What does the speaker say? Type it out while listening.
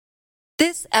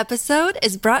This episode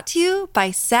is brought to you by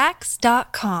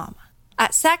Sax.com.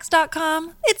 At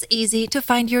Sax.com, it's easy to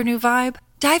find your new vibe.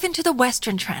 Dive into the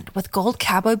Western trend with gold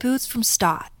cowboy boots from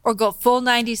Stott, or go full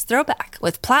 90s throwback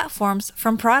with platforms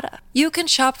from Prada. You can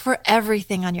shop for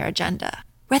everything on your agenda,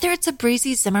 whether it's a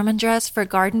breezy Zimmermann dress for a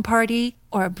garden party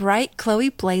or a bright Chloe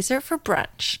blazer for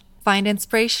brunch. Find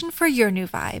inspiration for your new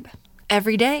vibe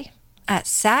every day at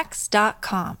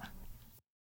Sax.com.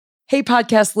 Hey,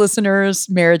 podcast listeners,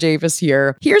 Mara Davis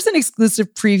here. Here's an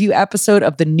exclusive preview episode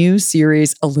of the new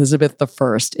series, Elizabeth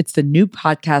I. It's the new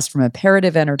podcast from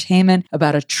Imperative Entertainment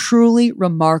about a truly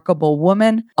remarkable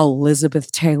woman,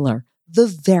 Elizabeth Taylor, the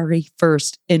very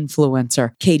first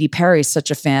influencer. Katy Perry's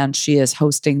such a fan. She is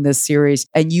hosting this series,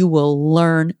 and you will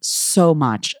learn so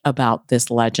much about this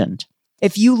legend.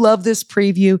 If you love this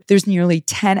preview, there's nearly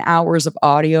 10 hours of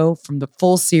audio from the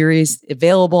full series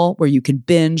available where you can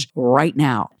binge right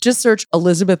now. Just search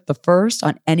Elizabeth I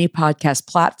on any podcast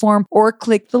platform or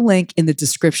click the link in the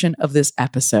description of this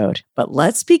episode. But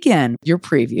let's begin your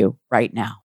preview right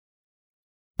now.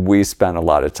 We spent a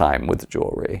lot of time with the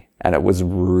jewelry, and it was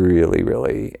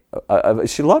really,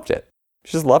 she loved it.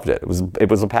 She just loved it. It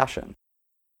was a passion.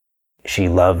 She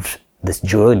loved this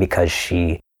jewelry because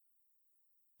she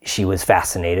was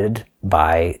fascinated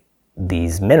by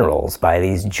these minerals, by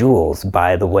these jewels,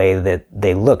 by the way that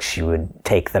they look. She would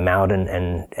take them out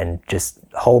and just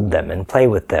hold them and play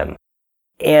with them.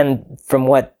 And from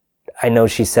what I know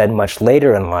she said much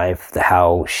later in life,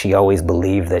 how she always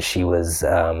believed that she was,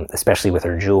 especially with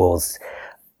her jewels,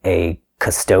 a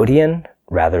custodian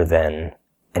rather than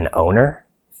an owner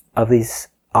of these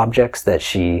objects, that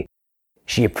she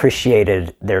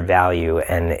appreciated their value,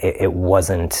 and it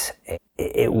wasn't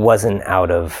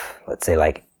out of, let's say,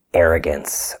 like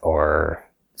arrogance or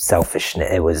selfishness.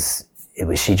 It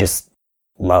was she just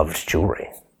loved jewelry,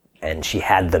 and she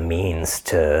had the means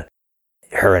to.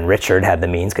 Her and Richard had the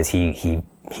means because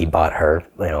he bought her,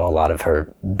 a lot of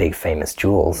her big famous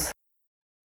jewels.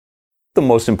 The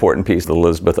most important piece that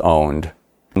Elizabeth owned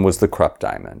was the Krupp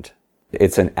diamond.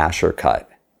 It's an Asher cut.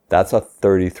 That's a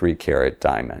 33 karat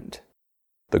diamond.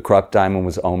 The Krupp diamond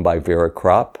was owned by Vera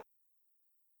Krupp,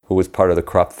 who was part of the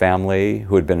Krupp family,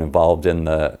 who had been involved in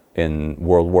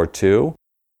World War II.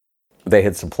 They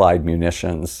had supplied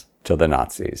munitions to the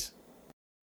Nazis.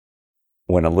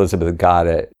 When Elizabeth got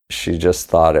it, she just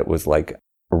thought it was like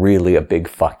really a big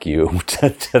fuck you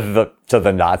to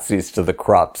the Nazis, to the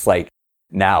Krupps. Like,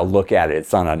 now look at it.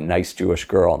 It's on a nice Jewish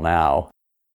girl now.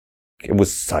 It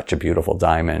was such a beautiful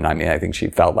diamond. I mean, I think she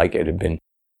felt like it had been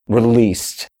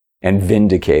released and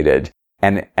vindicated,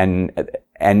 and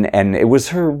it was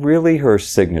her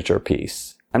signature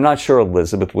piece. I'm not sure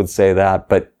Elizabeth would say that,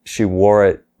 but she wore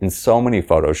it in so many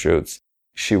photo shoots.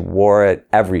 She wore it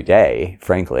every day,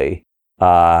 frankly. She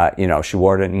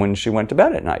wore it when she went to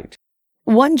bed at night.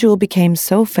 One jewel became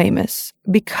so famous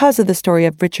because of the story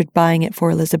of Richard buying it for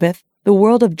Elizabeth. The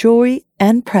world of jewelry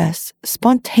and press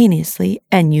spontaneously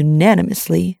and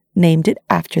unanimously named it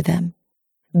after them.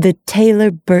 The Taylor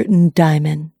Burton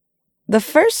diamond. The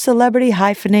first celebrity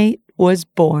hyphenate was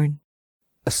born.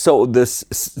 So this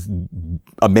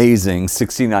amazing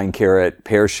 69 karat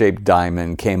pear-shaped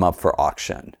diamond came up for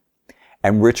auction,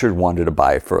 and Richard wanted to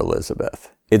buy it for Elizabeth.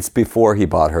 It's before he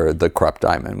bought her the Krupp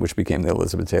diamond, which became the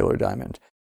Elizabeth Taylor diamond.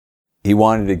 He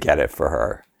wanted to get it for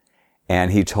her,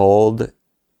 and he told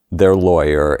their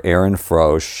lawyer, Aaron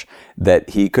Frosch, that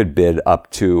he could bid up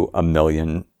to $1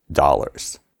 million.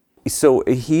 So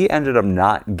he ended up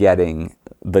not getting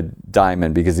the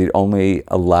diamond because he'd only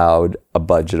allowed a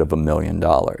budget of $1 million.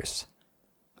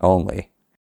 Only.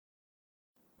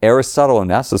 Aristotle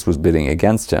Onassis was bidding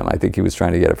against him. I think he was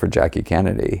trying to get it for Jackie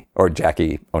Kennedy, or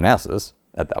Jackie Onassis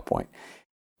at that point.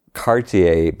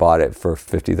 Cartier bought it for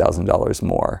 $50,000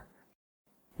 more.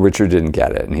 Richard didn't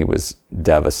get it, and he was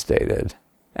devastated.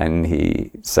 And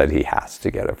he said he has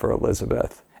to get it for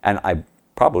Elizabeth. And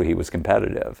he was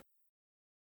competitive.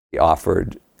 He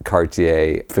offered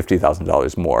Cartier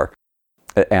 $50,000 more.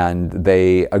 And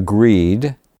they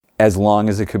agreed, as long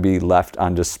as it could be left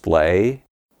on display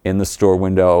in the store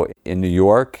window in New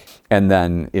York and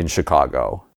then in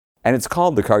Chicago. And it's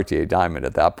called the Cartier diamond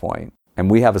at that point.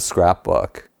 And we have a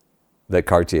scrapbook that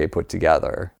Cartier put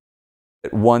together.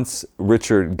 Once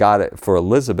Richard got it for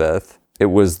Elizabeth, it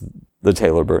was the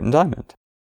Taylor Burton diamond.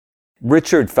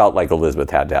 Richard felt like Elizabeth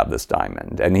had to have this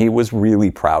diamond, and he was really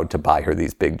proud to buy her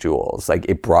these big jewels. Like,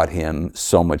 it brought him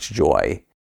so much joy.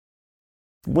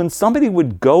 When somebody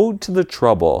would go to the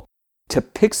trouble to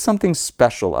pick something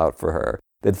special out for her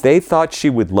that they thought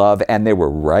she would love, and they were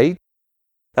right,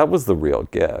 that was the real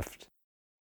gift.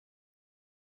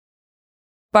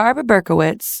 Barbara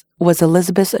Berkowitz was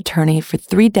Elizabeth's attorney for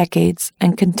 3 decades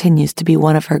and continues to be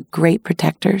one of her great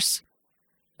protectors.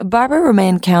 Barbara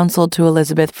remained counsel to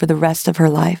Elizabeth for the rest of her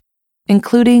life,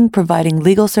 including providing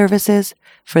legal services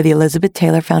for the Elizabeth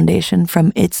Taylor Foundation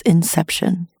from its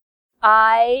inception.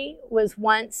 I was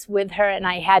once with her and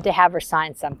I had to have her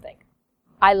sign something.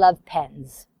 I love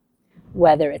pens,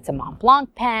 whether it's a Mont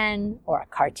Blanc pen or a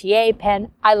Cartier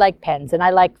pen. I like pens and I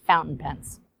like fountain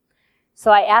pens. So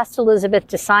I asked Elizabeth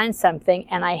to sign something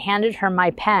and I handed her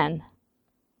my pen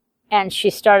and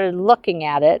she started looking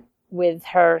at it with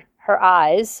her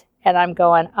eyes and I'm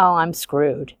going, oh, I'm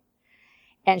screwed.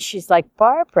 And she's like,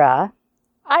 Barbara,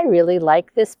 I really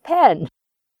like this pen.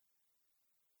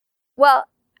 Well,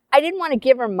 I didn't want to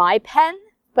give her my pen,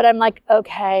 but I'm like,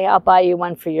 okay, I'll buy you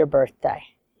one for your birthday.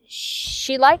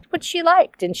 She liked what she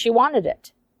liked and she wanted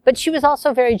it. But she was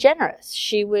also very generous.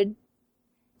 She would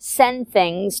send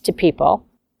things to people.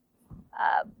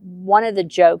 One of the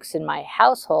jokes in my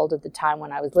household at the time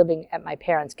when I was living at my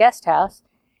parents' guest house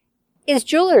is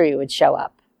jewelry would show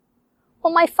up.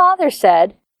 Well, my father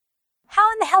said,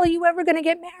 how in the hell are you ever going to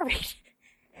get married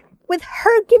with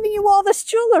her giving you all this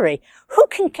jewelry? Who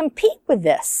can compete with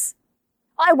this?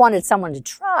 I wanted someone to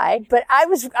try, but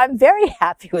I'm very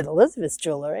happy with Elizabeth's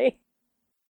jewelry.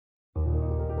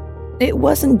 It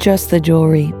wasn't just the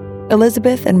jewelry.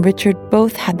 Elizabeth and Richard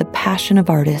both had the passion of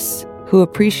artists who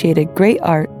appreciated great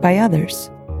art by others.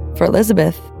 For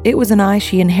Elizabeth, it was an eye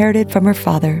she inherited from her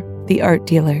father, the art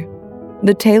dealer.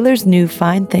 The Taylors knew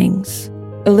fine things.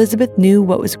 Elizabeth knew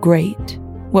what was great,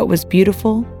 what was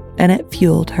beautiful, and it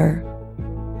fueled her.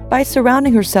 By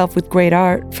surrounding herself with great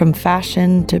art, from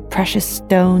fashion to precious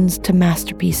stones to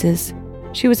masterpieces,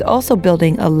 she was also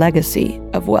building a legacy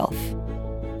of wealth.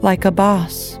 Like a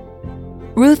boss.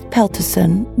 Ruth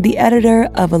Peltison, the editor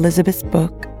of Elizabeth's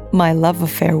book, My Love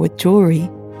Affair with Jewelry,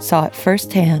 saw it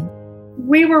firsthand.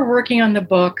 We were working on the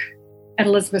book at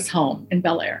Elizabeth's home in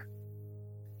Bel Air.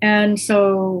 And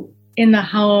so in the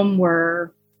home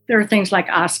there are things like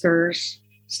Oscars,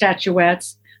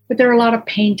 statuettes, but there are a lot of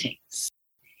paintings.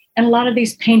 And a lot of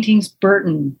these paintings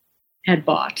Burton had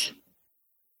bought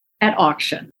at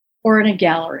auction or in a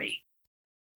gallery.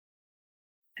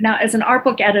 Now, as an art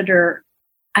book editor,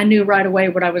 I knew right away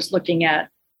what I was looking at.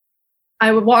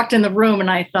 I walked in the room and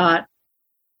I thought,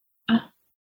 oh,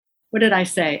 what did I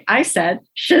say? I said,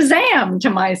 Shazam to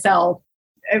myself.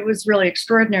 It was really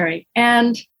extraordinary.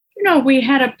 And, we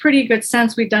had a pretty good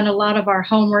sense. We'd done a lot of our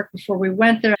homework before we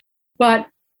went there. But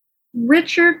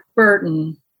Richard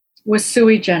Burton was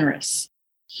sui generis.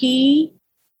 He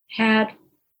had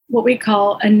what we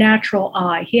call a natural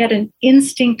eye. He had an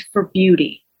instinct for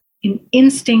beauty,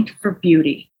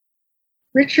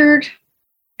 Richard,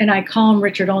 and I call him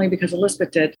Richard only because Elizabeth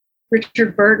did,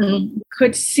 Richard Burton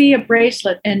could see a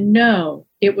bracelet and know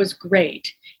it was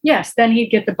great. Yes, then he'd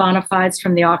get the bona fides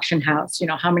from the auction house,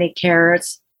 how many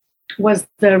carats, was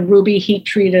the ruby heat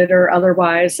treated or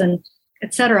otherwise, and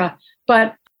etc.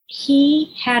 But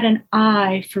he had an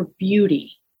eye for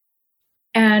beauty.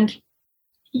 And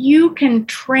you can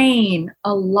train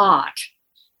a lot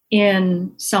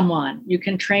in someone. You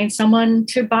can train someone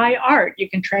to buy art. You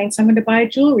can train someone to buy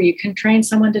jewelry. You can train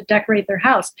someone to decorate their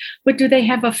house. But do they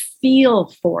have a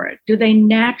feel for it? Do they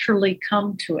naturally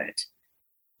come to it?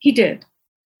 He did.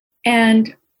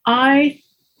 And I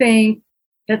think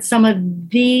that some of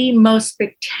the most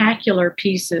spectacular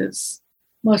pieces,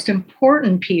 most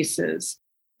important pieces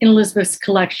in Elizabeth's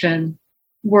collection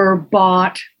were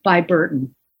bought by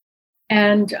Burton.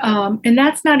 And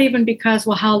that's not even because,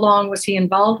 well, how long was he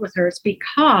involved with her? It's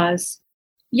because,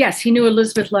 yes, he knew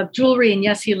Elizabeth loved jewelry, and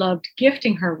yes, he loved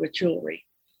gifting her with jewelry.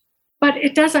 But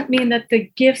it doesn't mean that the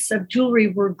gifts of jewelry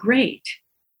were great.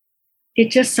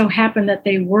 It just so happened that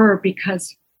they were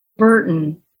because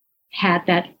Burton had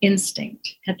that instinct.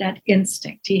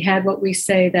 He had what we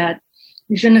say that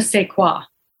je ne sais quoi,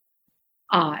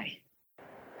 I.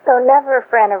 So never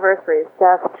for anniversaries,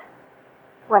 just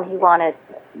when he wanted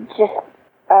to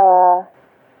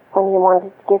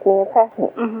give me a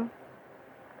present. Mm-hmm.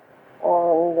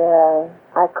 And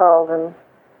I called him,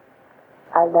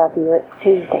 I love you, it's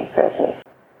Tuesday present.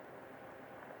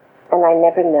 And I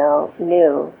never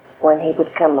knew when he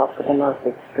would come up with the most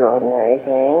extraordinary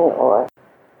thing or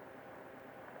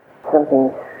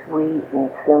something sweet and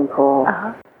simple.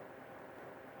 Uh-huh.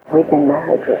 We've been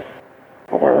married for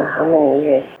I don't know how many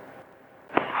years.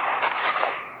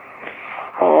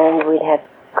 And we'd have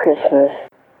Christmas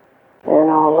and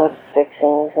all the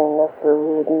fixings and the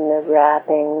food and the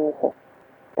wrappings,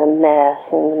 and the mess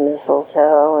and the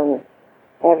mistletoe and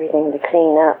everything to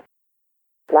clean up.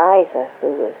 Liza, who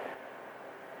was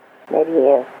maybe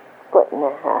a foot and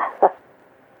a half,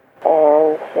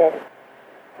 and said,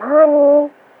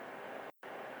 Mommy,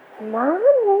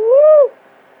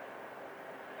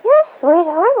 yes,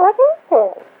 sweetheart, what is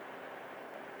it?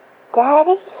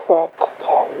 Daddy said to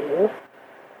tell you,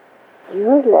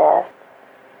 you left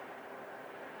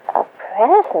a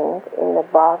present in the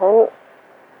bottom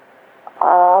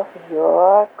of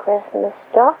your Christmas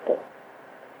stocking.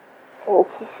 And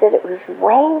she said it was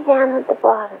way down at the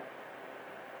bottom.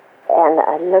 And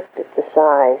I looked at the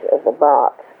size of the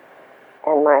box,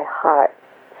 and my heart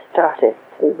started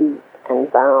to leap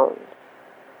and bound.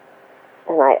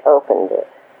 And I opened it,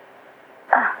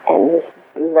 and this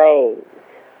blaze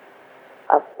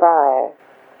of fire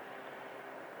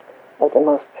was the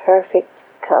most perfect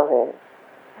colored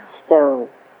stone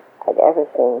I'd ever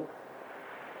seen.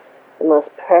 The most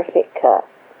perfect cut.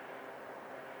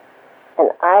 And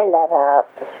I let out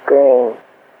a scream.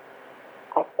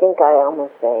 I think I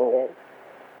almost fainted,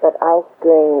 but I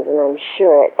screamed, and I'm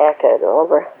sure it echoed all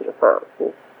around the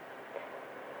mountain.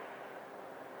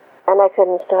 And I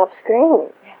couldn't stop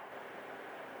screaming.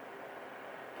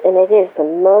 And it is the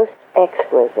most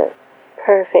exquisite,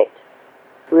 perfect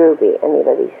ruby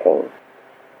anybody's seen.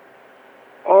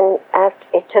 And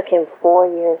it took him 4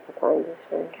 years to find this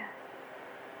ring.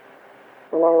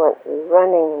 And I went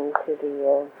running into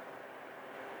the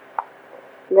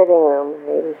living room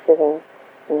where he was sitting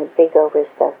in a big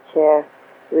overstuffed chair,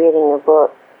 reading a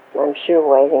book, I'm sure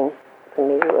waiting for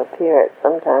me to appear at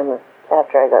some time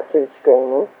after I got through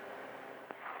screaming.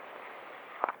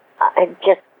 I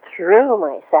just threw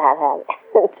myself at him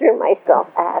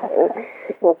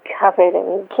and covered him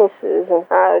in kisses and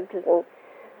hugs, and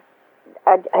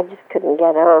I just couldn't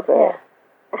get over it.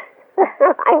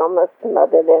 I almost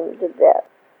smothered him to death.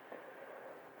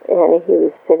 And he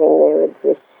was sitting there with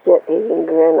this shit-eating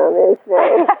grin on his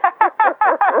face.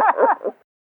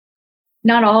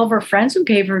 Not all of her friends who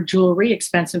gave her jewelry,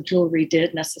 expensive jewelry,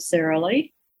 did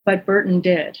necessarily, but Burton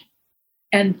did.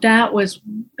 And that was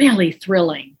really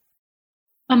thrilling.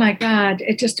 Oh my God,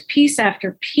 it just piece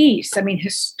after piece. I mean,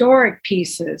 historic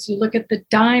pieces. You look at the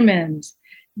diamonds,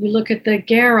 you look at the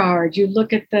Gerard, you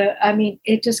look at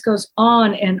it just goes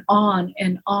on and on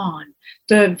and on.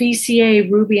 The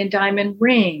VCA ruby and diamond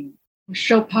ring,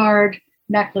 Chopard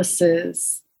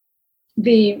necklaces,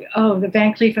 the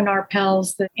Van Cleef &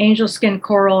 Arpels, the angel skin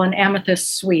coral and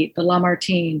amethyst suite, the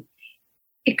Lamartine.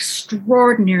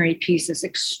 Extraordinary pieces,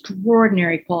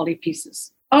 extraordinary quality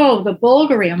pieces. Oh, the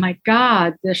Bulgari, oh my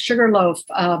God, the Sugarloaf,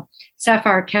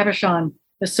 Sapphire Cabochon,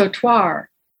 the Sautoir.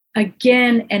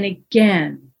 Again and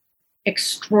again,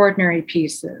 extraordinary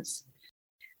pieces.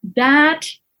 That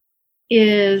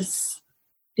is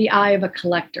the eye of a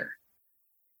collector.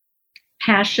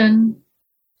 Passion,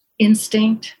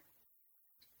 instinct.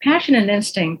 Passion and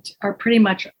instinct are pretty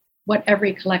much what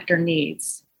every collector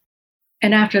needs.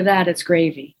 And after that, it's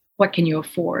gravy. What can you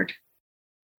afford?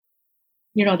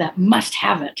 You know, that must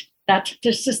have it. That's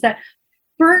just that.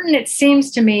 Burton, it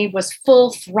seems to me, was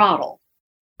full throttle.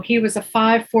 He was a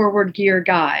 5 forward gear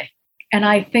guy. And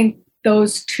I think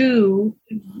those two,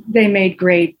 they made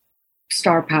great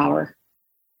star power.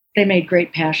 They made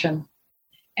great passion.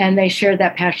 And they shared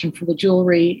that passion for the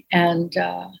jewelry. And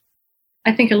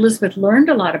I think Elizabeth learned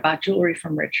a lot about jewelry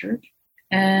from Richard.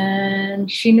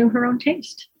 And she knew her own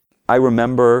taste. I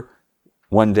remember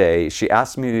one day she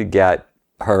asked me to get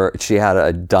her, she had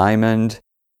a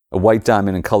white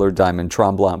diamond and colored diamond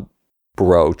tremblant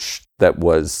brooch that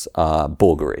was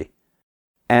Bulgari.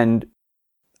 And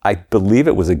I believe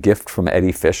it was a gift from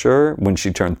Eddie Fisher when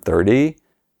she turned 30.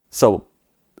 So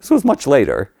this was much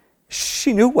later.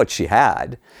 She knew what she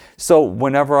had. So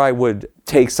whenever I would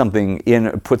take something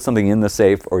in, put something in the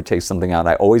safe or take something out,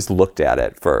 I always looked at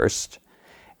it first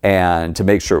and to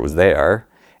make sure it was there.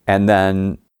 And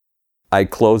then I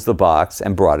closed the box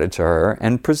and brought it to her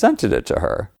and presented it to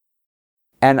her.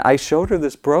 And I showed her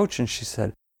this brooch and she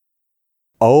said,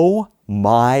 "Oh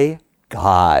my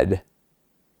God,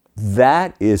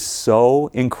 that is so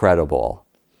incredible."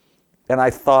 And I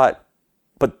thought,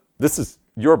 but this is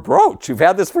your brooch. You've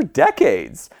had this for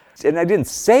decades. And I didn't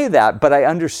say that, but I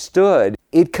understood.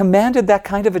 It commanded that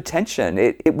kind of attention.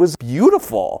 It was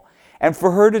beautiful. And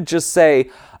for her to just say,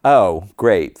 "Oh,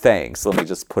 great, thanks, let me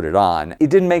just put it on,"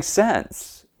 it didn't make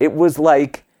sense. It was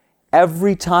like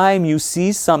every time you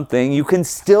see something, you can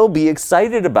still be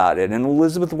excited about it. And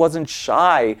Elizabeth wasn't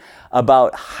shy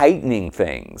about heightening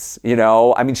things. You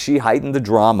know, I mean, she heightened the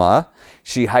drama,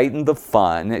 she heightened the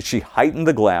fun, she heightened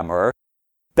the glamour.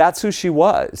 That's who she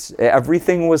was.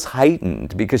 Everything was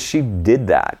heightened because she did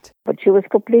that. But she was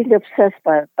completely obsessed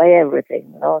by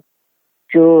everything, you know,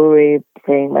 jewelry,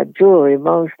 thing, like jewelry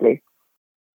mostly.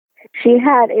 She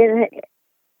had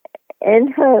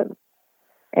in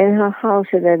her house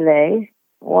in LA.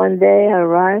 One day I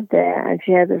arrived there and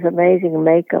she had this amazing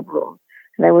makeup room.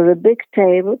 And there was a big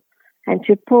table and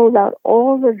she pulled out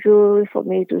all the jewelry for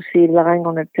me to see lying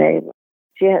on the table.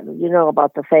 She had, you know,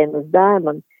 about the famous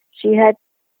diamond. She had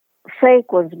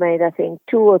fake ones made, I think,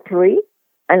 2 or 3.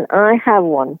 And I have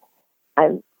one.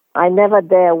 I never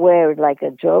dare wear it like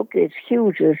a joke. It's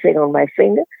huge, this thing on my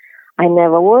finger. I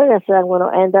never wear it. I said, I'm going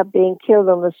to end up being killed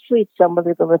on the street.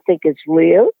 Somebody's going to think it's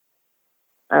real.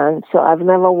 And so I've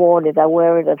never worn it. I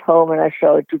wear it at home and I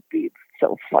show it to people.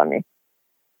 So funny.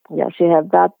 Yeah, she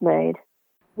had that made.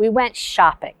 We went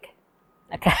shopping,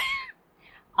 okay,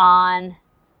 I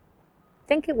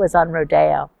think it was on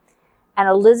Rodeo. And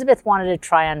Elizabeth wanted to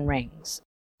try on rings.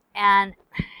 And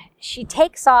she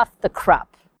takes off the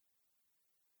cup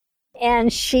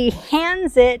and she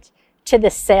hands it to the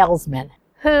salesman,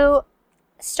 who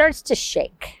starts to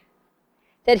shake.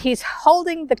 That he's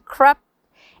holding the cup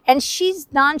and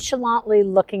she's nonchalantly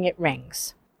looking at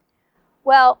rings.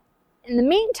 Well, in the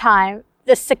meantime,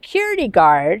 the security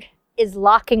guard is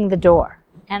locking the door.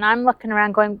 And I'm looking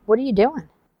around going, what are you doing?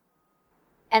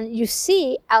 And you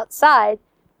see outside,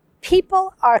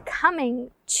 people are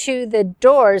coming to the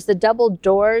doors, the double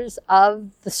doors of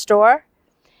the store.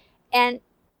 And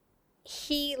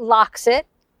he locks it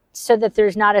so that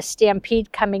there's not a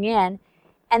stampede coming in.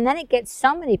 And then it gets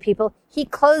so many people, he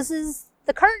closes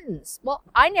the curtains. Well,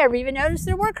 I never even noticed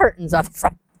there were curtains on the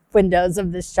front windows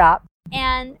of this shop.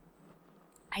 And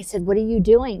I said, what are you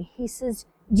doing? He says,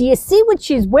 do you see what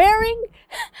she's wearing?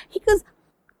 He goes,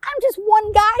 I'm just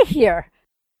one guy here.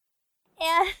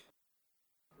 And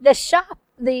the shop,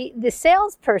 the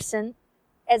salesperson,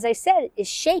 as I said, is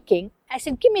shaking. I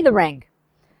said, give me the ring.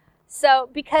 So,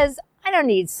 because I don't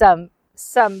need some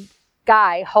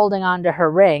guy holding on to her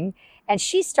ring. And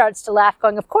she starts to laugh,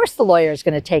 going, of course the lawyer's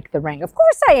going to take the ring. Of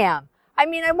course I am. I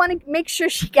mean, I want to make sure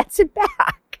she gets it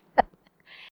back.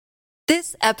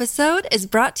 This episode is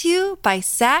brought to you by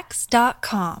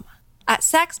Sax.com. At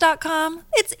Sax.com,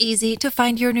 it's easy to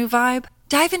find your new vibe.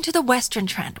 Dive into the Western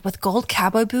trend with gold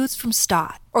cowboy boots from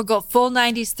Stott, or go full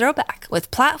 90s throwback with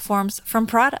platforms from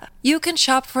Prada. You can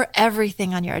shop for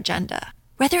everything on your agenda,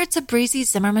 whether it's a breezy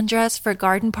Zimmermann dress for a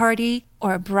garden party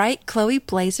or a bright Chloe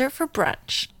blazer for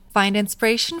brunch. Find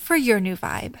inspiration for your new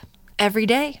vibe every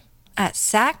day at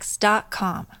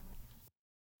Sax.com.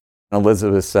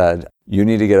 Elizabeth said, you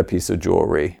need to get a piece of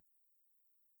jewelry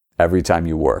every time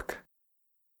you work,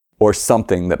 or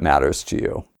something that matters to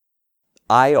you.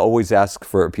 I always ask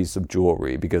for a piece of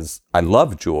jewelry because I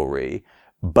love jewelry,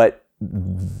 but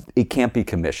it can't be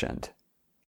commissioned.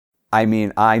 I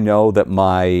mean, I know that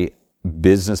my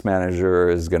business manager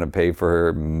is going to pay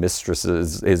for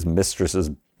his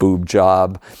mistress's boob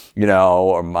job, you know,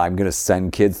 or I'm going to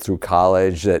send kids through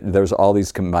college. That there's all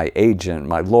these, my agent,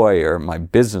 my lawyer, my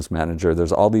business manager,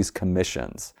 there's all these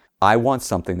commissions. I want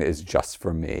something that is just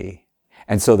for me.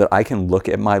 And so that I can look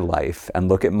at my life and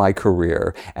look at my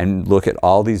career and look at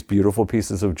all these beautiful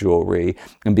pieces of jewelry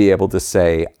and be able to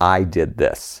say, I did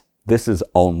this. This is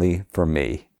only for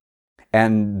me.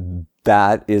 And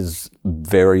that is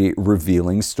very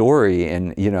revealing story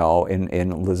in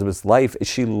Elizabeth's life.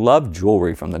 She loved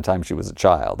jewelry from the time she was a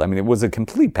child. I mean, it was a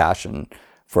complete passion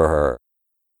for her.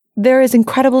 There is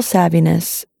incredible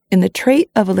savviness in the trait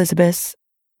of Elizabeth's.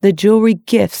 The jewelry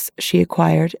gifts she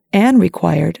acquired and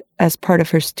required as part of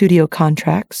her studio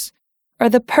contracts are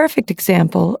the perfect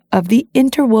example of the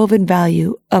interwoven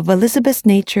value of Elizabeth's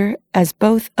nature as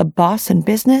both a boss in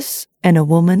business and a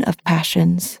woman of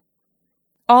passions.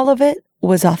 All of it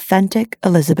was authentic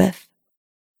Elizabeth.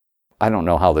 I don't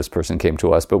know how this person came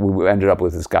to us, but we ended up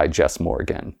with this guy, Jess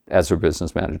Morgan, as her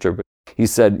business manager. But he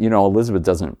said, Elizabeth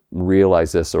doesn't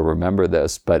realize this or remember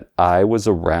this, but I was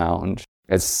around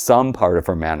as some part of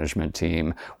her management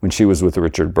team when she was with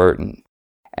Richard Burton.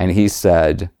 And he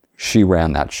said she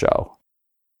ran that show.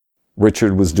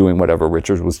 Richard was doing whatever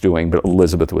Richard was doing, but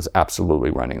Elizabeth was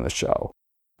absolutely running the show,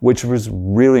 which was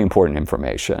really important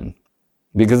information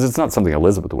because it's not something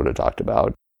Elizabeth would have talked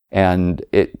about. And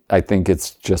I think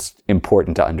it's just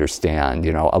important to understand,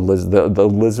 the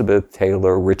Elizabeth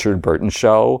Taylor, Richard Burton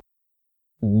show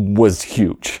was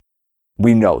huge.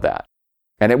 We know that.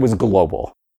 And it was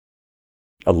global.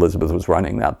 Elizabeth was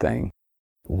running that thing.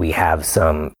 We have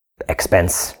some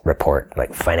expense report,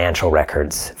 like financial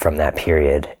records from that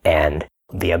period, and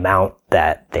the amount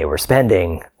that they were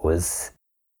spending was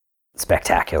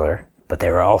spectacular, but they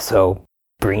were also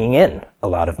bringing in a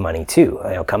lot of money too.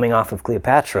 Coming off of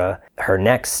Cleopatra, her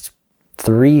next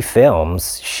 3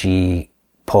 films, she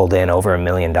pulled in over $1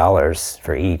 million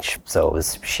for each. So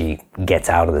she gets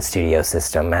out of the studio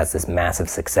system, has this massive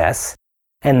success,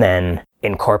 and then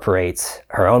incorporates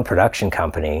her own production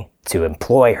company to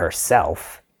employ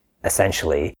herself,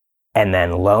 essentially, and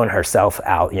then loan herself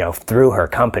out, through her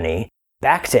company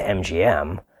back to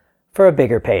MGM for a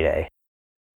bigger payday.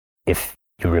 If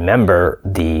you remember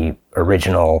the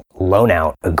original loan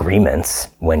out agreements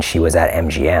when she was at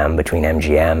MGM, between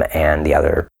MGM and the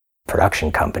other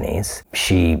production companies,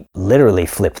 she literally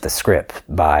flipped the script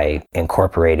by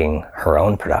incorporating her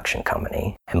own production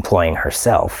company, employing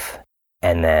herself,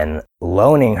 and then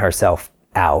loaning herself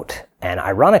out, and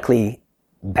ironically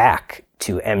back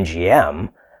to MGM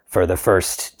for the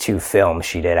first 2 films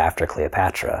she did after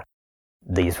Cleopatra.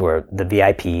 These were The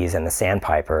VIPs and The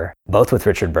Sandpiper, both with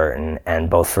Richard Burton, and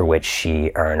both for which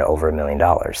she earned over $1 million.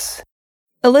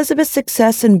 Elizabeth's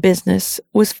success in business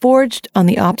was forged on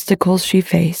the obstacles she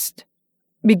faced,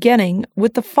 beginning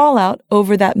with the fallout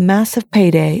over that massive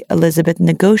payday Elizabeth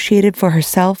negotiated for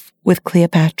herself with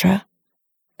Cleopatra.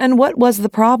 And what was the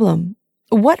problem?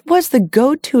 What was the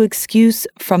go-to excuse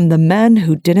from the men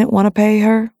who didn't want to pay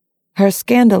her? Her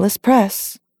scandalous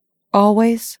press.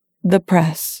 Always the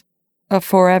press, a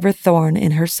forever thorn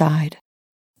in her side.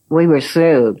 We were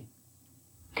sued.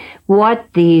 What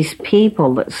these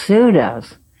people that sued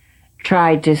us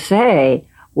tried to say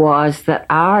was that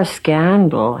our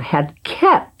scandal had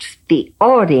kept the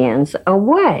audience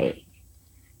away.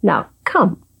 Now,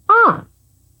 come on.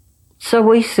 So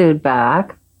we sued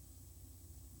back.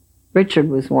 Richard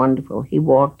was wonderful. He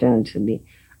walked into the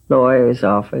lawyer's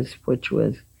office, which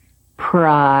was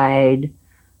Pride,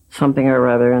 something or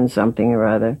other, and something or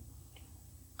other.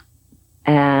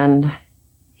 And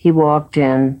he walked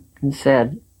in and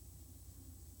said,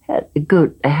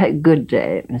 good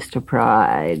day, Mr.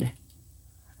 Pride.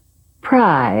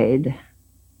 Pride,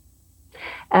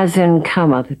 as in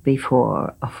cometh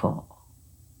before a fall.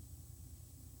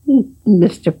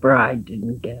 Mr. Pride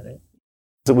didn't get it.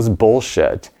 It was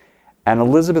bullshit. And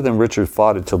Elizabeth and Richard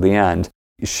fought it till the end.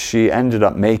 She ended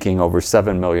up making over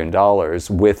 $7 million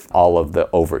with all of the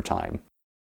overtime.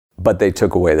 But they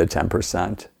took away the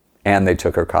 10%, and they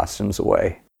took her costumes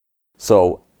away.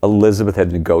 So Elizabeth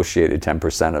had negotiated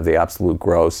 10% of the absolute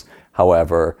gross.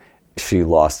 However, she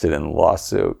lost it in the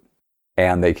lawsuit.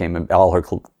 And they came in,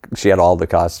 she had all the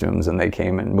costumes, and they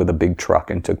came in with a big truck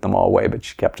and took them all away, but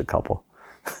she kept a couple.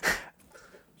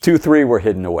 2, 3 were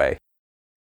hidden away.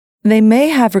 They may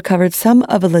have recovered some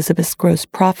of Elizabeth's gross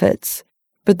profits,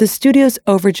 but the studio's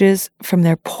overages from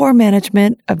their poor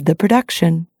management of the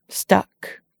production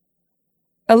stuck.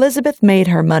 Elizabeth made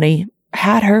her money,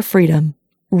 had her freedom,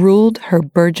 ruled her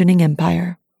burgeoning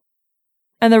empire.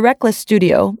 And the reckless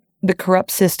studio, the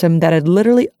corrupt system that had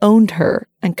literally owned her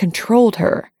and controlled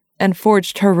her and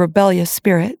forged her rebellious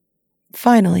spirit,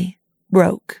 finally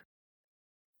broke.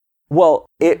 Well,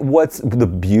 what's the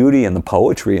beauty and the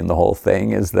poetry in the whole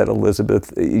thing is that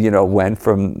Elizabeth, went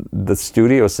from the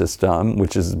studio system,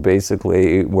 which is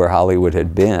basically where Hollywood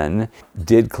had been,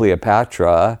 did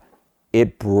Cleopatra.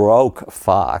 It broke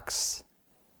Fox.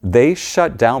 They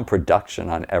shut down production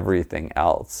on everything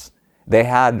else. They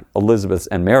had Elizabeth's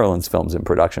and Marilyn's films in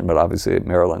production, but obviously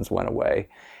Marilyn's went away.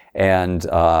 And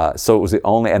so it was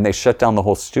and they shut down the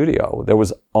whole studio. There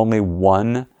was only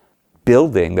one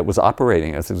building that was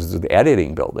operating. It was the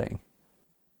editing building,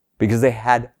 because they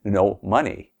had no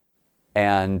money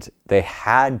and they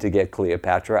had to get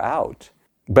Cleopatra out.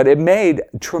 But it made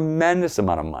a tremendous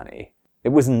amount of money. It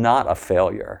was not a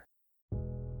failure.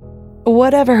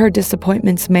 Whatever her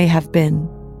disappointments may have been,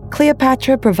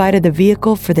 Cleopatra provided the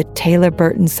vehicle for the Taylor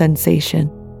Burton sensation.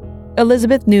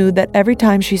 Elizabeth knew that every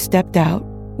time she stepped out,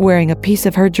 wearing a piece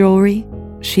of her jewelry,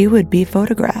 she would be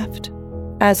photographed.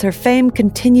 As her fame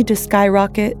continued to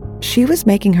skyrocket, she was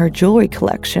making her jewelry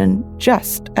collection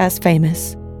just as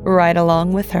famous, right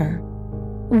along with her.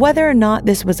 Whether or not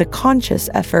this was a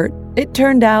conscious effort, it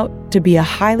turned out to be a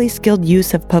highly skilled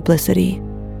use of publicity,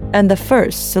 and the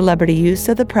first celebrity use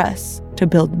of the press to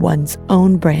build one's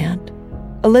own brand.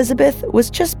 Elizabeth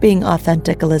was just being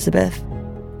authentic Elizabeth.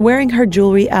 Wearing her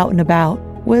jewelry out and about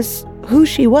was who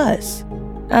she was,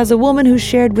 as a woman who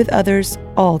shared with others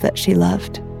all that she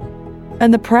loved.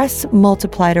 And the press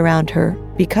multiplied around her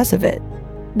because of it.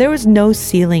 There was no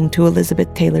ceiling to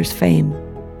Elizabeth Taylor's fame,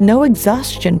 no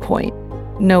exhaustion point,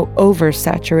 no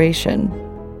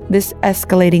oversaturation. This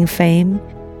escalating fame,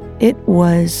 it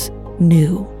was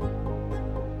new.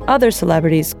 Other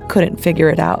celebrities couldn't figure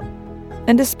it out.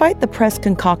 And despite the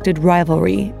press-concocted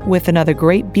rivalry with another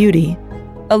great beauty,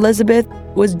 Elizabeth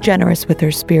was generous with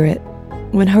her spirit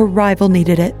when her rival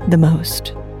needed it the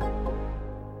most.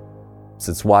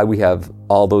 It's why we have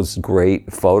all those great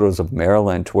photos of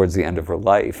Marilyn towards the end of her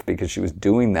life, because she was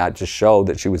doing that to show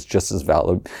that she was just as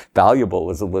valuable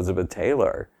as Elizabeth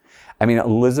Taylor. I mean,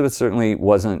 Elizabeth certainly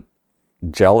wasn't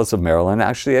jealous of Marilyn.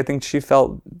 Actually, I think she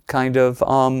felt kind of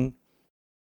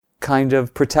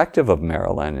protective of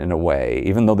Marilyn in a way,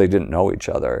 even though they didn't know each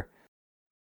other.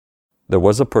 There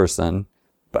was a person,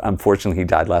 but unfortunately he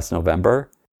died last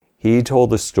November. He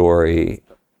told a story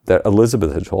that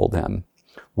Elizabeth had told him,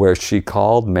 where she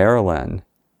called Marilyn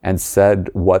and said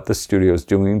what the studio is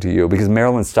doing to you, because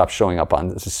Marilyn stopped showing up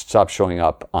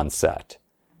on set.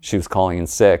 She was calling in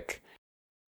sick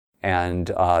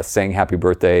and saying happy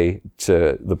birthday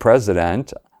to the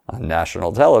president on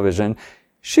national television.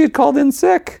 She had called in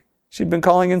sick. She'd been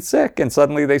calling in sick, and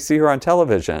suddenly they see her on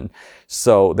television.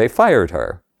 So they fired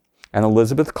her. And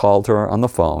Elizabeth called her on the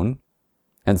phone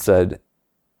and said,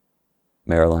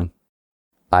 Marilyn,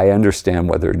 I understand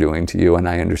what they're doing to you, and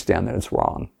I understand that it's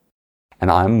wrong. And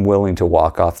I'm willing to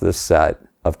walk off this set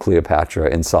of Cleopatra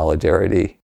in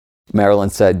solidarity. Marilyn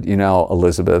said,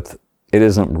 Elizabeth, it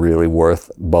isn't really worth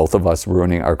both of us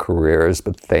ruining our careers,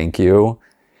 but thank you.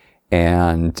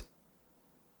 And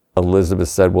Elizabeth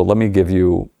said, well, let me give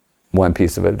you one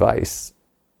piece of advice.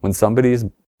 When somebody is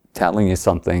telling you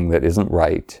something that isn't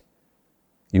right,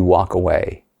 you walk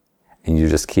away and you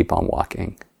just keep on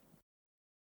walking.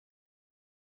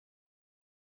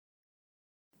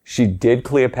 She did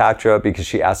Cleopatra because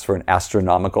she asked for an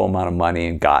astronomical amount of money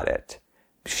and got it.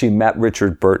 She met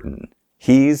Richard Burton.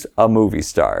 He's a movie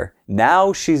star.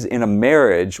 Now she's in a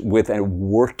marriage with a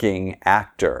working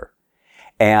actor.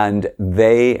 And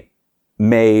they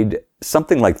made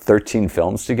something like 13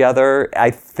 films together,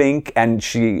 I think. And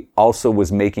she also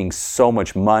was making so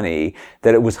much money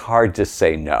that it was hard to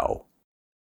say no.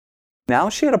 Now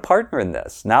she had a partner in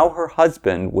this. Now her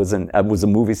husband was a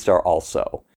movie star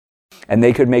also. And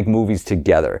they could make movies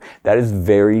together. That is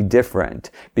very different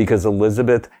because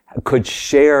Elizabeth could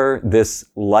share this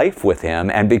life with him,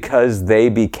 and because they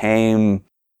became,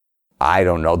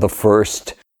 the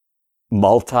first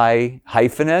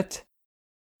multi-hyphenate,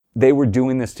 they were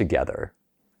doing this together.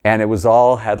 And it was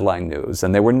all headline news,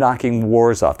 and they were knocking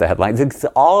wars off the headlines.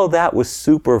 All of that was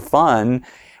super fun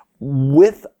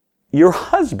with your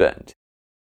husband.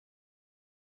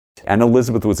 And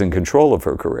Elizabeth was in control of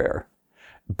her career.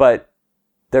 But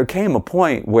there came a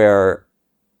point where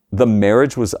the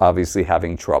marriage was obviously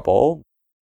having trouble.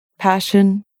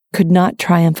 Passion could not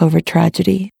triumph over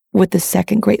tragedy with the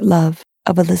second great love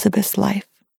of Elizabeth's life.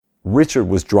 Richard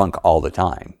was drunk all the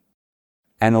time.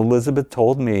 And Elizabeth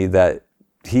told me that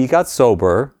he got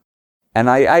sober, and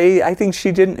I think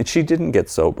she didn't get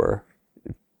sober.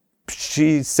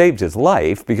 She saved his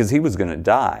life because he was going to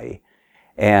die.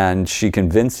 And she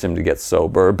convinced him to get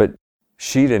sober, but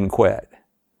she didn't quit.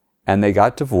 And they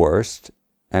got divorced,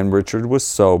 and Richard was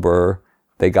sober.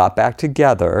 They got back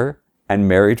together and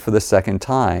married for the second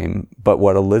time. But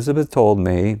what Elizabeth told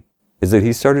me is that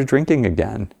he started drinking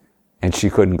again, and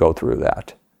she couldn't go through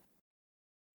that.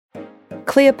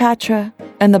 Cleopatra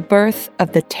and the birth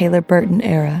of the Taylor-Burton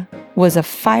era was a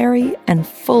fiery and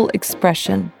full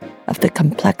expression of the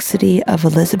complexity of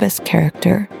Elizabeth's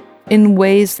character in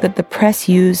ways that the press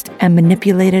used and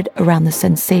manipulated around the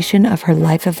sensation of her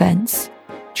life events.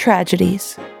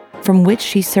 Tragedies from which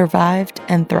she survived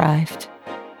and thrived.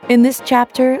 In this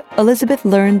chapter, Elizabeth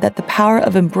learned that the power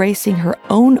of embracing her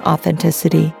own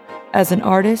authenticity as an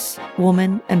artist,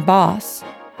 woman, and boss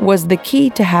was the key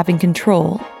to having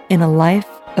control in a life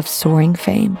of soaring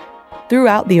fame.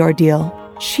 Throughout the ordeal,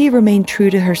 she remained true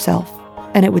to herself,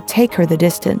 and it would take her the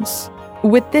distance.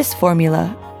 With this formula,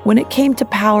 when it came to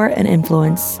power and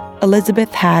influence,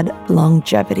 Elizabeth had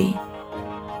longevity.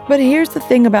 But here's the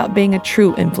thing about being a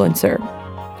true influencer.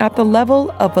 At the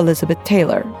level of Elizabeth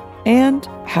Taylor and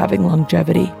having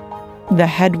longevity, the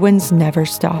headwinds never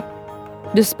stop.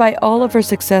 Despite all of her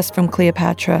success from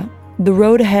Cleopatra, the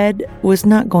road ahead was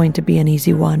not going to be an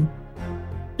easy one.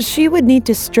 She would need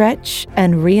to stretch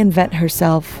and reinvent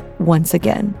herself once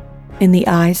again in the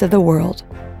eyes of the world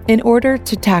in order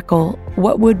to tackle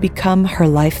what would become her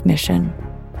life mission,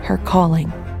 her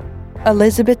calling.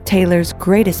 Elizabeth Taylor's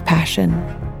greatest passion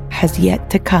has yet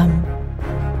to come.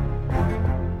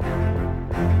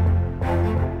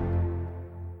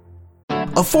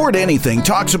 Afford Anything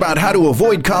talks about how to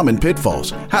avoid common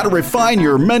pitfalls, how to refine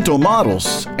your mental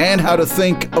models, and how to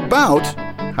think about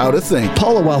how to think.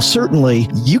 Paula, while certainly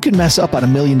you can mess up on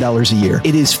 $1 million a year,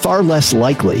 it is far less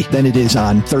likely than it is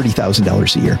on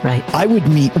 $30,000 a year. Right. I would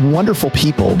meet wonderful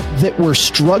people that were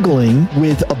struggling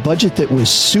with a budget that was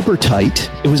super tight.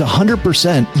 It was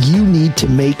 100% you need to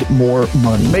make more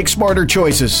money. Make smarter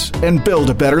choices and build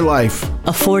a better life.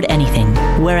 Afford anything,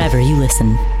 wherever you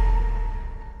listen.